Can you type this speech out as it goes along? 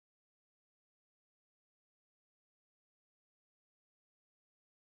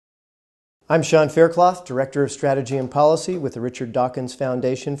I'm Sean Faircloth, Director of Strategy and Policy with the Richard Dawkins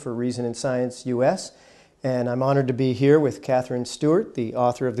Foundation for Reason and Science US, and I'm honored to be here with Katherine Stewart, the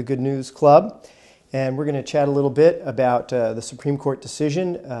author of the Good News Club, and we're going to chat a little bit about the Supreme Court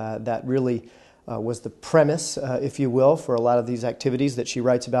decision that really was the premise, if you will, for a lot of these activities that she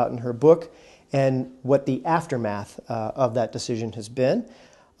writes about in her book, and what the aftermath of that decision has been.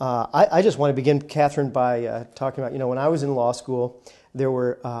 I just want to begin, Katherine, by talking about, when I was in law school, there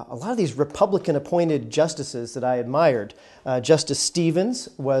were a lot of these Republican-appointed justices that I admired. Justice Stevens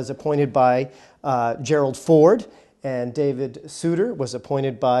was appointed by Gerald Ford, and David Souter was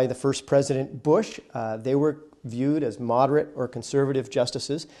appointed by the first President Bush. They were viewed as moderate or conservative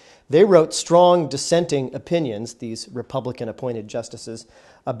justices. They wrote strong dissenting opinions, these Republican-appointed justices,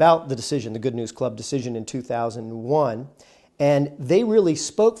 about the decision, the Good News Club decision in 2001. And they really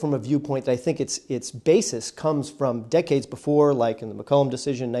spoke from a viewpoint that I think its basis comes from decades before, like in the McCollum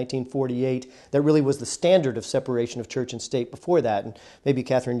decision in 1948, that really was the standard of separation of church and state before that. And maybe,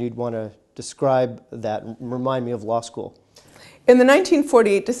 Katherine, you'd want to describe that and remind me of law school. In the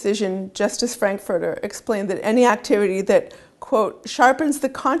 1948 decision, Justice Frankfurter explained that any activity that, quote, sharpens the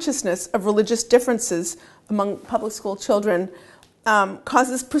consciousness of religious differences among public school children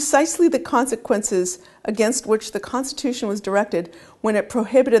causes precisely the consequences against which the Constitution was directed when it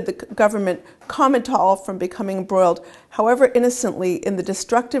prohibited the government common to all from becoming embroiled, however innocently, in the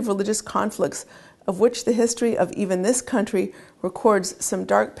destructive religious conflicts of which the history of even this country records some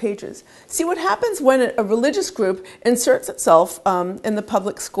dark pages. See, what happens when a religious group inserts itself in the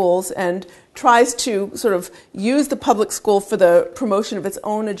public schools and tries to sort of use the public school for the promotion of its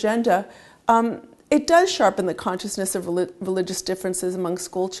own agenda, it does sharpen the consciousness of religious differences among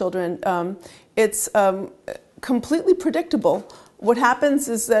school children. It's completely predictable. What happens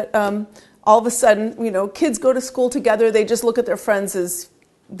is that all of a sudden, kids go to school together, they just look at their friends as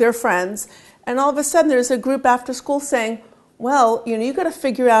their friends, and all of a sudden there's a group after school saying, well, you got to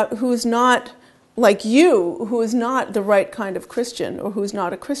figure out who's not like you, who is not the right kind of Christian or who's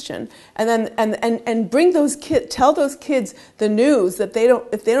not a Christian, and then and bring those kids, tell those kids the news that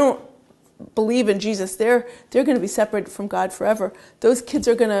if they don't believe in Jesus, they're going to be separated from God forever. Those kids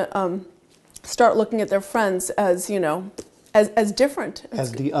are going to start looking at their friends as as different,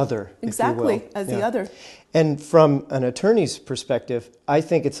 as the other. Exactly, if you will. as the other. And from an attorney's perspective, I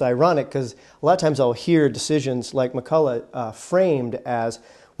think it's ironic because a lot of times I'll hear decisions like McCullough framed as,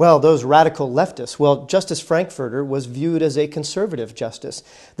 well, those radical leftists. Well, Justice Frankfurter was viewed as a conservative justice.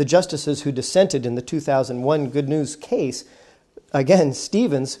 The justices who dissented in the 2001 Good News case, again,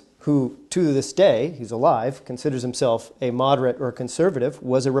 Stevens, who to this day, he's alive, considers himself a moderate or conservative,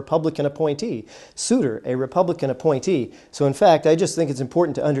 was a Republican appointee. Souter, a Republican appointee. So in fact, I just think it's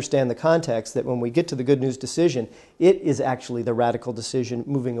important to understand the context that when we get to the Good News decision, it is actually the radical decision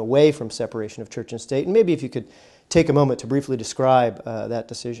moving away from separation of church and state. And maybe if you could take a moment to briefly describe that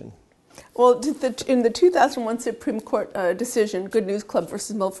decision. Well, in the 2001 Supreme Court decision, Good News Club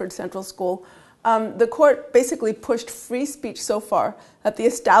versus Milford Central School, the court basically pushed free speech so far that the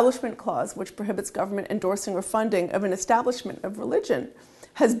Establishment Clause, which prohibits government endorsing or funding of an establishment of religion,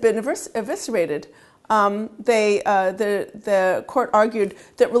 has been eviscerated. The court argued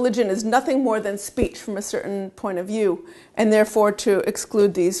that religion is nothing more than speech from a certain point of view, and therefore to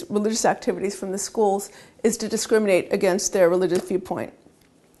exclude these religious activities from the schools is to discriminate against their religious viewpoint.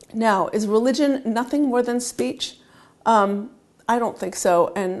 Now, is religion nothing more than speech? I don't think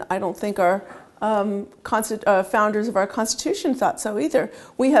so, and I don't think our founders of our Constitution thought so either.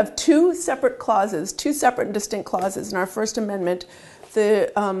 We have two separate and distinct clauses in our First Amendment,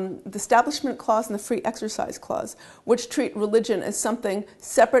 the Establishment Clause and the Free Exercise Clause, which treat religion as something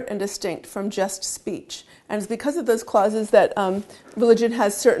separate and distinct from just speech. And it's because of those clauses that religion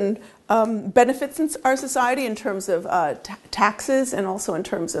has certain benefits in our society in terms of taxes, and also in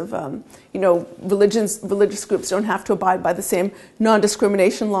terms of, religious groups don't have to abide by the same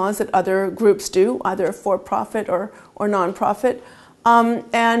non-discrimination laws that other groups do, either for-profit or non-profit.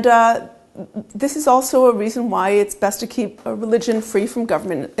 This is also a reason why it's best to keep religion free from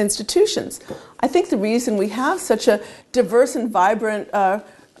government institutions. I think the reason we have such a diverse and vibrant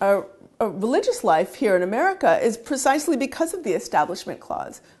religious life here in America is precisely because of the Establishment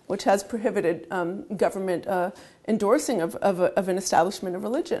Clause, which has prohibited government endorsing of an establishment of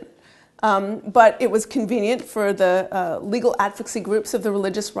religion. But it was convenient for the legal advocacy groups of the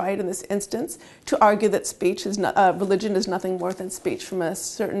religious right in this instance to argue that religion is nothing more than speech from a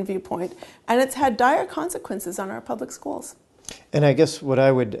certain viewpoint, and it's had dire consequences on our public schools. And I guess what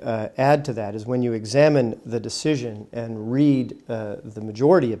I would add to that is when you examine the decision and read the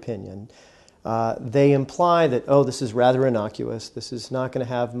majority opinion, they imply that, oh, this is rather innocuous, this is not going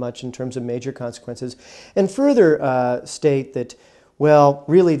to have much in terms of major consequences, and further state that, well,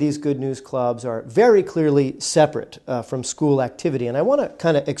 really these good news clubs are very clearly separate from school activity. And I want to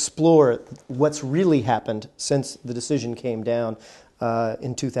kind of explore what's really happened since the decision came down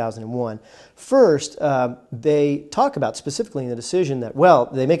in 2001. First, they talk about specifically in the decision that, well,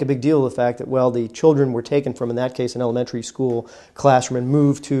 they make a big deal of the fact that, well, the children were taken from, in that case, an elementary school classroom and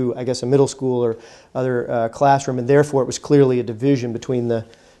moved to, I guess, a middle school or other classroom, and therefore it was clearly a division between the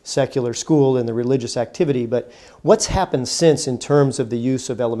secular school and the religious activity. But what's happened since in terms of the use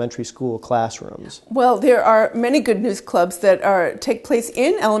of elementary school classrooms? Well, there are many good news clubs that take place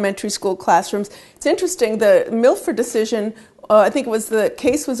in elementary school classrooms. It's interesting, the Milford decision, I think the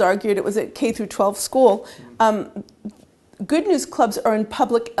case was argued, it was at K through 12 school. Good news clubs are in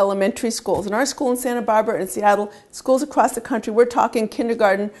public elementary schools. In our school in Santa Barbara and Seattle, schools across the country, we're talking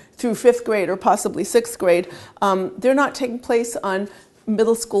kindergarten through 5th grade or possibly 6th grade. They're not taking place on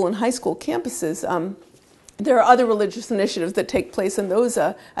middle school and high school campuses. There are other religious initiatives that take place in those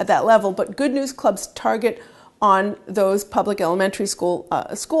at that level, but good news clubs target on those public elementary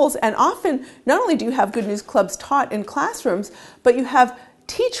schools. And often, not only do you have good news clubs taught in classrooms, but you have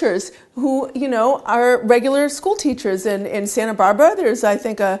teachers who, are regular school teachers. In Santa Barbara, there's, I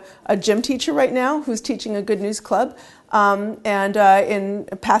think, a gym teacher right now who's teaching a good news club. And in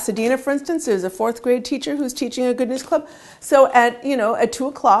Pasadena, for instance, there's a 4th grade teacher who's teaching a good news club. So at 2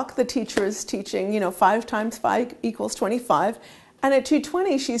 o'clock, the teacher is teaching, 5 times 5 equals 25. And at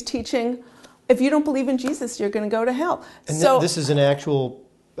 2:20, she's teaching, if you don't believe in Jesus, you're going to go to hell. And this is an actual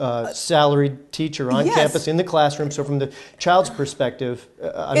salaried teacher on campus in the classroom. So from the child's perspective,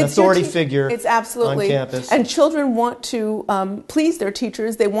 an authority figure it's absolutely on campus. And children want to please their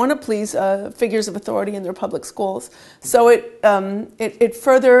teachers. They want to please figures of authority in their public schools. So it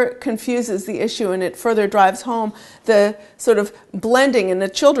further confuses the issue, and it further drives home the sort of blending in the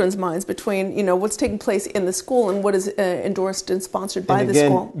children's minds between what's taking place in the school and what is endorsed and sponsored by the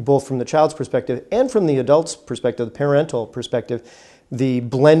school. Both from the child's perspective and from the adult's perspective, the parental perspective, the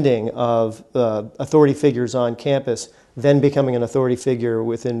blending of authority figures on campus, then becoming an authority figure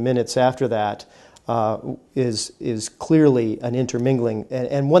within minutes after that, is clearly an intermingling,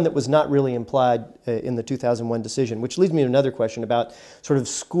 and one that was not really implied in the 2001 decision, which leads me to another question about sort of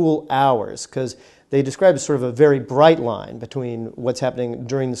school hours, because they describe sort of a very bright line between what's happening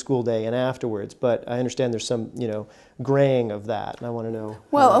during the school day and afterwards, but I understand there's some, graying of that, and I want to know.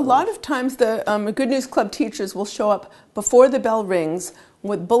 Well, a lot of times the Good News Club teachers will show up before the bell rings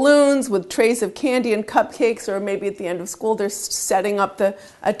with balloons, with trays of candy and cupcakes, or maybe at the end of school they're setting up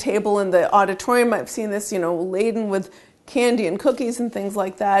a table in the auditorium. I've seen this, laden with candy and cookies and things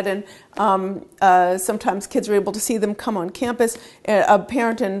like that, and sometimes kids are able to see them come on campus. A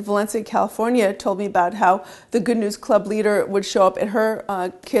parent in Valencia, California told me about how the Good News Club leader would show up at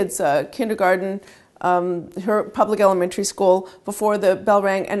her kids' kindergarten, her public elementary school, before the bell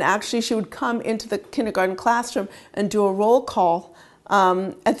rang, and actually she would come into the kindergarten classroom and do a roll call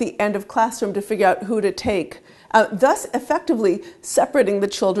at the end of classroom to figure out who to take. Thus effectively separating the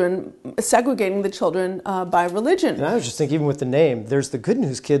children, segregating the children by religion. And I was just thinking, even with the name, there's the good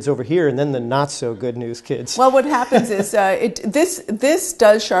news kids over here and then the not so good news kids. Well, what happens is this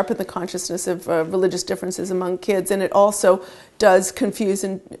does sharpen the consciousness of religious differences among kids, and it also does confuse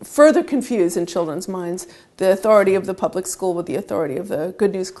and further confuse in children's minds the authority of the public school with the authority of the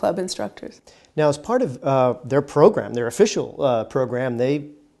Good News Club instructors. Now, as part of their program, their official program, they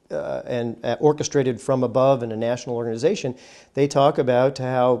and orchestrated from above in a national organization, they talk about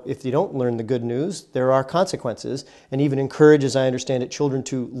how if you don't learn the good news, there are consequences, and even encourage, as I understand it, children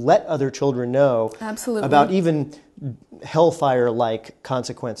to let other children know Absolutely. About even hellfire-like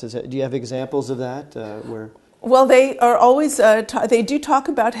consequences. Do you have examples of that? Well, they are always, they do talk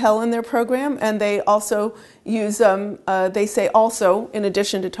about hell in their program, and they also use, they say also, in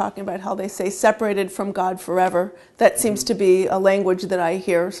addition to talking about hell, they say separated from God forever. That seems to be a language that I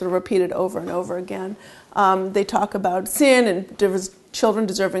hear sort of repeated over and over again. They talk about sin and children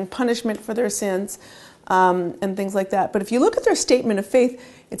deserving punishment for their sins, and things like that. But if you look at their statement of faith,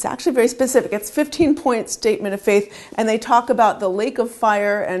 it's actually very specific. It's a 15-point statement of faith, and they talk about the lake of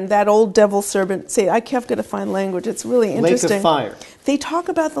fire and that old devil serpent. I have to find language. It's really interesting. Lake of fire. They talk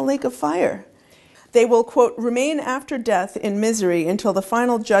about the lake of fire. They will, quote, remain after death in misery until the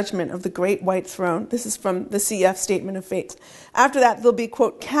final judgment of the great white throne. This is from the CF statement of faith. After that, they'll be,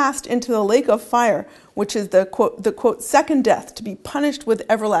 quote, cast into the lake of fire, which is the quote, second death, to be punished with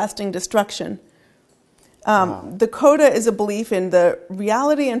everlasting destruction. The coda is a belief in the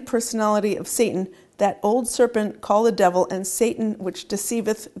reality and personality of Satan, that old serpent called the devil, and Satan which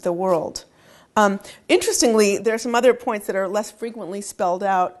deceiveth the world. Interestingly, there are some other points that are less frequently spelled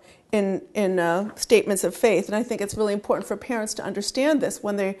out in statements of faith, and I think it's really important for parents to understand this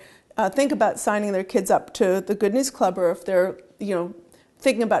when they think about signing their kids up to the Good News Club, or if they're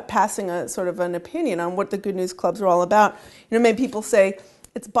thinking about passing a sort of an opinion on what the Good News Clubs are all about. Many people say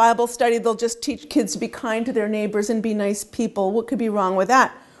it's Bible study, they'll just teach kids to be kind to their neighbors and be nice people. What could be wrong with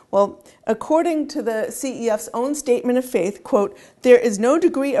that? Well, according to the CEF's own statement of faith, quote, there is no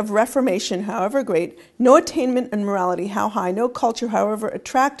degree of reformation, however great, no attainment in morality, how high, no culture, however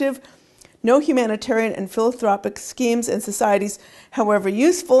attractive, no humanitarian and philanthropic schemes and societies, however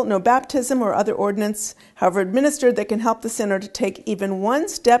useful, no baptism or other ordinance, however administered, that can help the sinner to take even one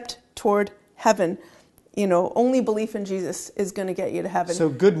step toward heaven. Only belief in Jesus is going to get you to heaven. So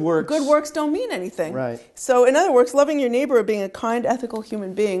good works don't mean anything. Right. So in other words, loving your neighbor or being a kind, ethical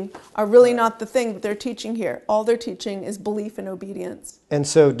human being are really not the thing that they're teaching here. All they're teaching is belief and obedience. And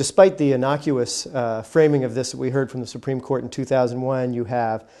so despite the innocuous framing of this that we heard from the Supreme Court in 2001, you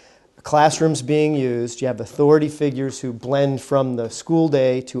have classrooms being used, you have authority figures who blend from the school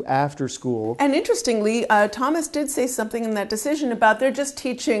day to after school. And interestingly, Thomas did say something in that decision about they're just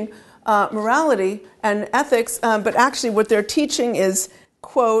teaching morality and ethics, but actually what they're teaching is,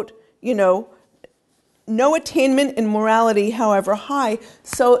 quote, no attainment in morality, however high.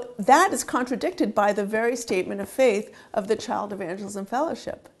 So that is contradicted by the very statement of faith of the Child Evangelism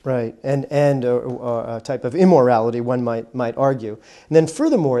Fellowship. Right, and a type of immorality, one might argue. And then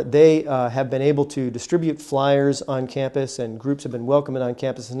furthermore, they have been able to distribute flyers on campus, and groups have been welcomed on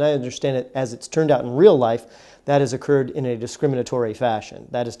campus, and I understand it, as it's turned out in real life, that has occurred in a discriminatory fashion.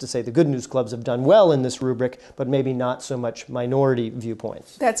 That is to say, the Good News Clubs have done well in this rubric, but maybe not so much minority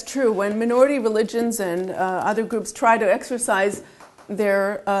viewpoints. That's true. When minority religions and other groups try to exercise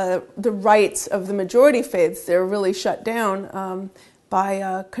their the rights of the majority faiths, they're really shut down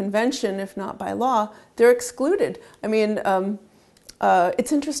by convention, if not by law. They're excluded. I mean,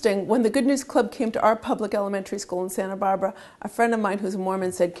 it's interesting. When the Good News Club came to our public elementary school in Santa Barbara, a friend of mine who's a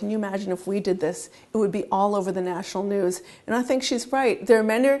Mormon said, can you imagine if we did this? It would be all over the national news. And I think she's right. There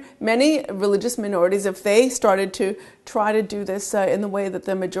are many religious minorities, if they started to try to do this in the way that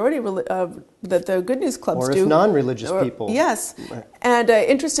the majority, that the Good News Clubs do. Or if non-religious people. Yes. Right. And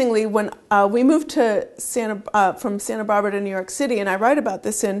interestingly, when we moved to from Santa Barbara to New York City, and I write about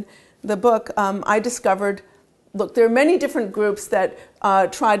this in the book, I discovered, look, there are many different groups that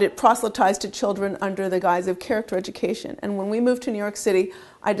try to proselytize to children under the guise of character education. And when we moved to New York City,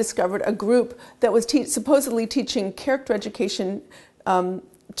 I discovered a group that was supposedly teaching character education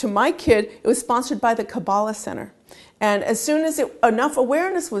to my kid. It was sponsored by the Kabbalah Center. And as soon as enough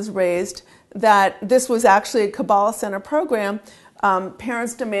awareness was raised that this was actually a Kabbalah Center program,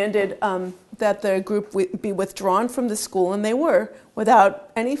 parents demanded that the group be withdrawn from the school, and they were,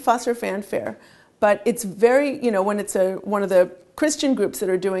 without any fuss or fanfare. But it's very, when it's one of the Christian groups that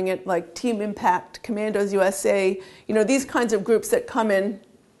are doing it, like Team Impact, Commandos USA, these kinds of groups that come in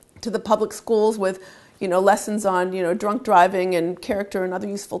to the public schools with, lessons on, drunk driving and character and other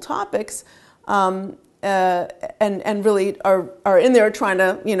useful topics, and really are in there trying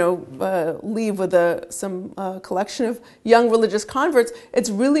to, leave with some collection of young religious converts. It's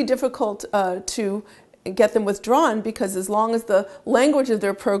really difficult to get them withdrawn, because as long as the language of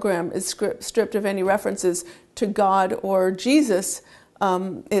their program is stripped of any references to God or Jesus,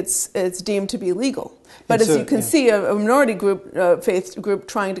 it's deemed to be legal. But as you can see, a minority group, faith group,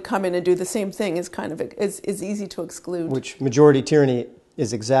 trying to come in and do the same thing is kind of is easy to exclude. Which majority tyranny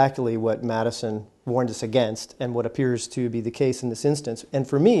is exactly what Madison warned us against, and what appears to be the case in this instance. And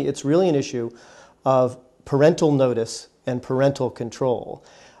for me, it's really an issue of parental notice and parental control.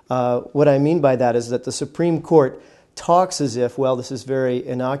 What I mean by that is that the Supreme Court talks as if, well, this is very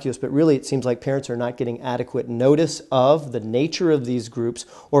innocuous, but really it seems like parents are not getting adequate notice of the nature of these groups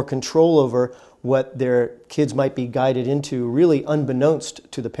or control over what their kids might be guided into, really unbeknownst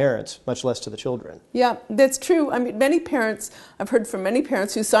to the parents, much less to the children. Yeah, that's true. I mean, I've heard from many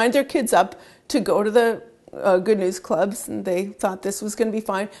parents who signed their kids up to go to the Good News Clubs, and they thought this was going to be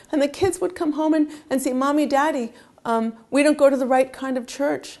fine. And the kids would come home and say, Mommy, Daddy, we don't go to the right kind of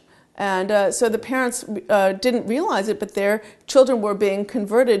church. And so the parents didn't realize it, but their children were being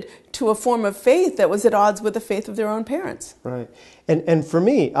converted to a form of faith that was at odds with the faith of their own parents. Right. And for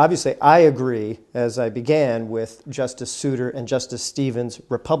me, obviously, I agree, as I began, with Justice Souter and Justice Stevens,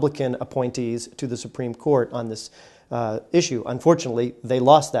 Republican appointees to the Supreme Court on this issue. Unfortunately, they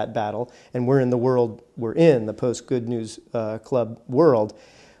lost that battle, and we're in the world we're in, the post-Good News Club world.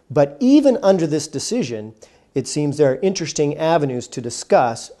 But even under this decision, it seems there are interesting avenues to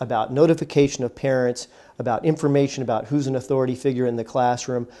discuss about notification of parents, about information about who's an authority figure in the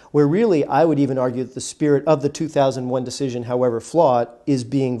classroom, where really I would even argue that the spirit of the 2001 decision, however flawed, is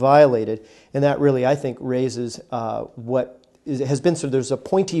being violated. And that really, I think, raises has been there's a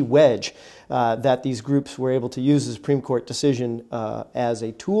pointy wedge that these groups were able to use the Supreme Court decision as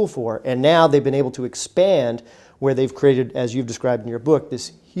a tool for. And now they've been able to expand where they've created, as you've described in your book,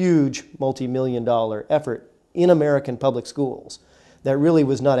 this huge multi-million-dollar effort in American public schools that really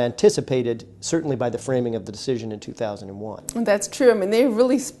was not anticipated, certainly by the framing of the decision in 2001. That's true. I mean, they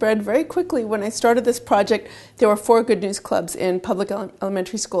really spread very quickly. When I started this project, there were 4 Good News Clubs in public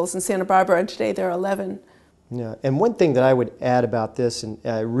elementary schools in Santa Barbara, and today there are 11. Yeah, and one thing that I would add about this, and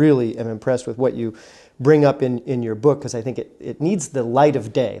I really am impressed with what you bring up in your book, because I think it needs the light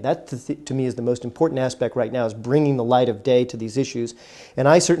of day. That, to me, is the most important aspect right now, is bringing the light of day to these issues. And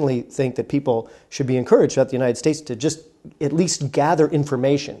I certainly think that people should be encouraged throughout the United States to just at least gather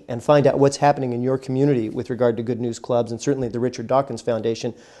information and find out what's happening in your community with regard to Good News Clubs, and certainly the Richard Dawkins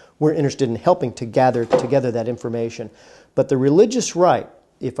Foundation. We're interested in helping to gather together that information. But the religious right,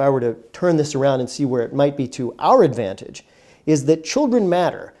 if I were to turn this around and see where it might be to our advantage, is that children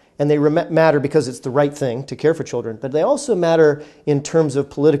matter. And they matter because it's the right thing to care for children, but they also matter in terms of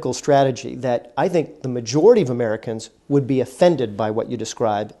political strategy, that I think the majority of Americans would be offended by what you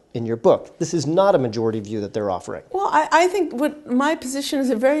describe in your book. This is not a majority view that they're offering. Well, I think what my position is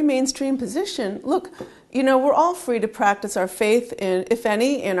a very mainstream position. Look, we're all free to practice our faith, if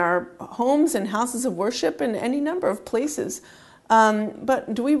any, in our homes and houses of worship and any number of places.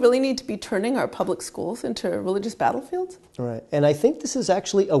 But do we really need to be turning our public schools into religious battlefields? Right. And I think this is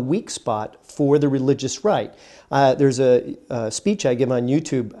actually a weak spot for the religious right. There's a speech I give on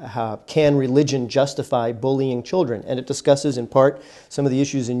YouTube, Can Religion Justify Bullying Children? And it discusses in part some of the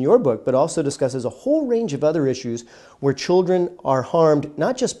issues in your book, but also discusses a whole range of other issues where children are harmed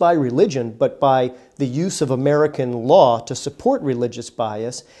not just by religion, but by the use of American law to support religious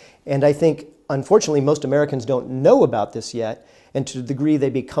bias. And I think, unfortunately, most Americans don't know about this yet. And to the degree they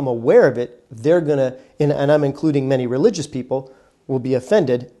become aware of it, they're going to, and I'm including many religious people, will be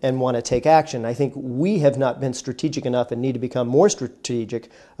offended and want to take action. I think we have not been strategic enough and need to become more strategic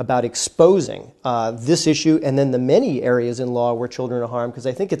about exposing this issue and then the many areas in law where children are harmed, because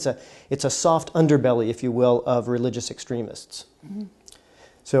I think it's a soft underbelly, if you will, of religious extremists. Mm-hmm.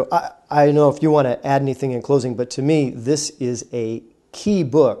 So I don't know if you want to add anything in closing, but to me, this is a key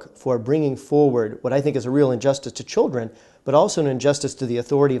book for bringing forward what I think is a real injustice to children, but also an injustice to the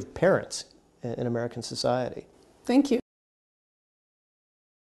authority of parents in American society. Thank you.